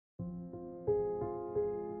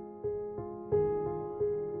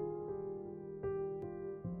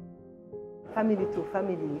فاميلي تو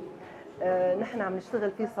فاميلي نحن عم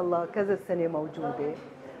نشتغل فيه صار لنا كذا سنه موجوده،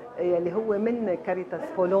 يلي هو من كاريتاس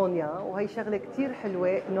بولونيا. وهي شغله كثير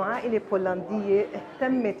حلوه انه عائله بولنديه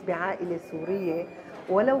اهتمت بعائله سوريه،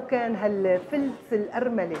 ولو كان هالفلس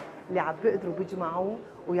الارمله اللي عم بيقدروا بيجمعوه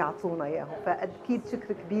ويعطونا اياه. فاكيد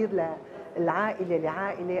شكر كبير للعائله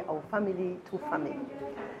لعائله او فاميلي تو فاميلي.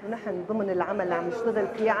 ونحن ضمن العمل اللي عم نشتغل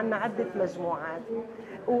فيه عندنا عده مجموعات،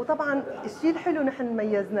 وطبعا الشيء الحلو نحن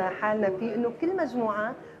ميزنا حالنا فيه انه كل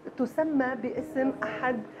مجموعه تسمى باسم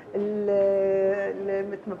احد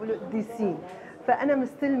مثل ما بيقولوا القديسين. فانا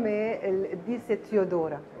مستلمه القديسه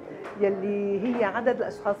تيودورا يلي هي عدد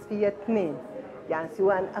الاشخاص فيها 2، يعني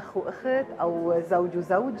سواء اخ واخت او زوج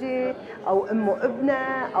وزوجه او ام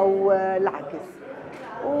وابنه او العكس.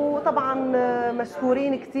 وطبعا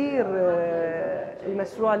مشكورين كثير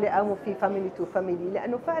المشروع اللي قاموا فيه فاميلي تو فاميلي،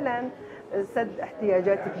 لانه فعلا سد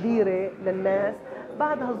احتياجات كبيره للناس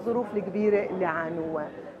بعد هالظروف الكبيره اللي عانوها.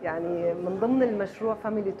 يعني من ضمن المشروع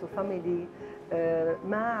فاميلي تو فاميلي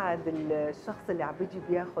ما عاد الشخص اللي عم بيجي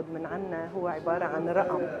بياخذ من عنا هو عباره عن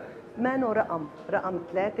رقم، ما نو رقم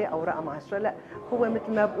 3 او رقم 10، لا هو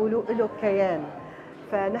مثل ما بقولوا له كيان.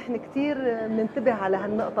 فنحن كثير بننتبه على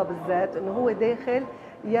هالنقطه بالذات، انه هو داخل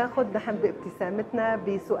ياخذ نحن بابتسامتنا،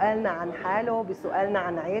 بسؤالنا عن حاله، بسؤالنا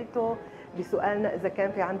عن عيلته، بسؤالنا اذا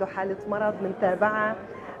كان في عنده حاله مرض بنتابعها،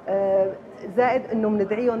 زائد انه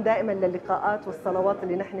بندعيهم دائما للقاءات والصلوات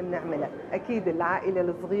اللي نحن بنعملها. اكيد العائله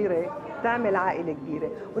الصغيره تعمل عائله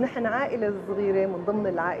كبيره، ونحن عائله صغيره من ضمن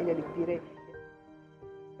العائله الكبيره.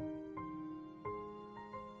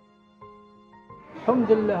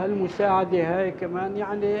 الحمد لله المساعدة هاي كمان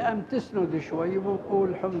يعني عم تسند شوي، وبنقول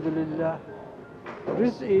الحمد لله.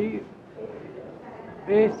 رزقي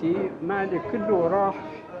بيتي مالي كله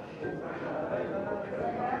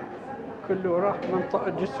راح منطقة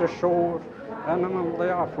جسر الشعور. أنا من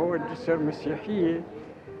ضيعة فوق الجسر مسيحية.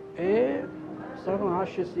 إيه صاروا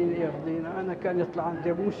 10 سنين ياخذينا. أنا كان يطلع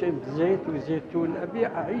عندي موسم زيت وزيتون أبيع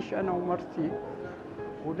أعيش أنا ومرتي.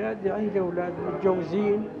 أولادي عندي أولاد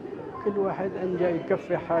متجوزين، كل واحد عنده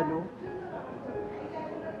يكفي حاله.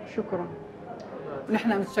 شكرا.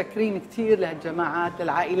 نحن متشكرين كثير لهالجماعات،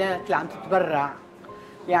 للعائلات اللي عم تتبرع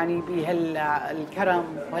يعني بهالكرم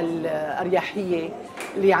والأريحية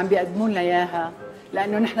اللي عم بيقدموا لنا إياها،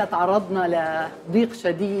 لأنه نحن تعرضنا لضيق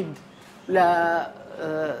شديد، لاحتلال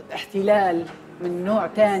من نوع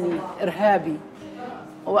ثاني إرهابي.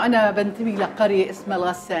 وأنا بنتمي لقرية اسمها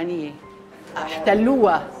الغسانية،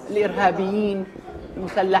 احتلوها الإرهابيين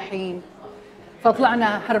المسلحين،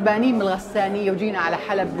 فطلعنا هربانين من الغسانية وجينا على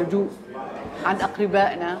حلب لجوء عند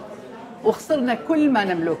أقربائنا، وخسرنا كل ما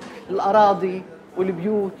نملك، الأراضي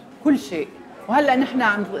والبيوت كل شيء. وهلا نحن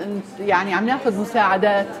عم ناخذ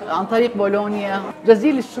مساعدات عن طريق بولونيا.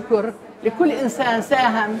 جزيل الشكر لكل انسان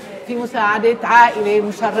ساهم في مساعده عائله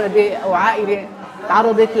مشرده او عائله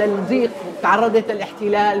تعرضت للضيق، تعرضت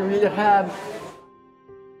للاحتلال والارهاب.